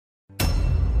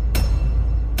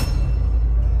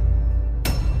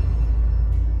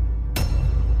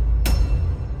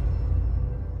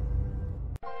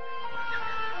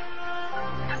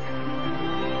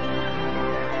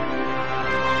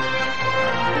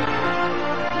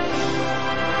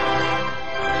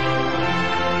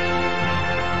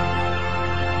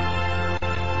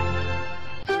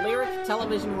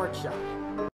television workshop.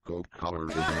 Colar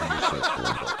is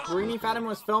on Greenie Fathom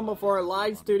was filmed before a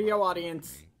live studio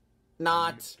audience.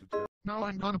 Not. Now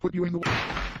I'm gonna put you in the...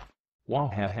 Wah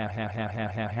ha ha ha ha ha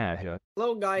ha ha ha.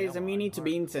 Hello guys, I'm Meanie to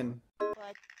Beanson.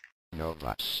 No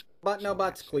buts. But no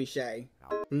buts cliche.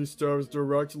 He stares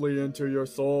directly into your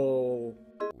soul.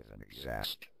 With an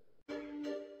exhaust.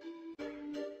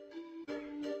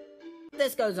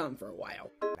 This goes on for a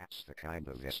while. That's the kind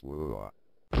of this war.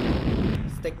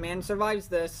 Stickman survives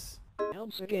this.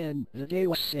 Once again, the day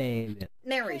was saved.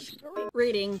 Narration.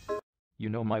 Reading. You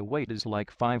know my weight is like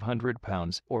 500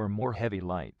 pounds or more heavy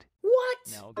light. What?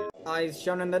 Now get... Eyes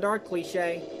shown in the dark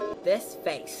cliche. This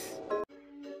face.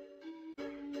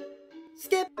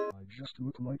 Skip. I just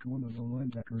look like one of the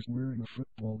linebackers wearing a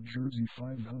football jersey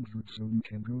 500 so you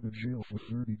can go to jail for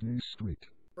 30 days straight.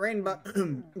 Rainbow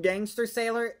Gangster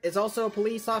Sailor is also a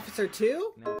police officer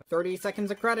too? 30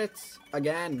 seconds of credits.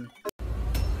 Again.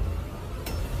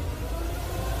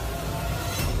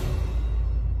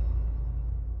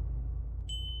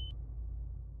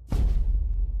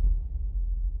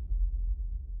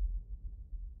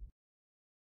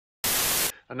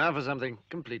 And now for something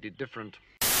completely different.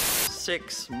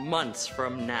 6 months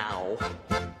from now.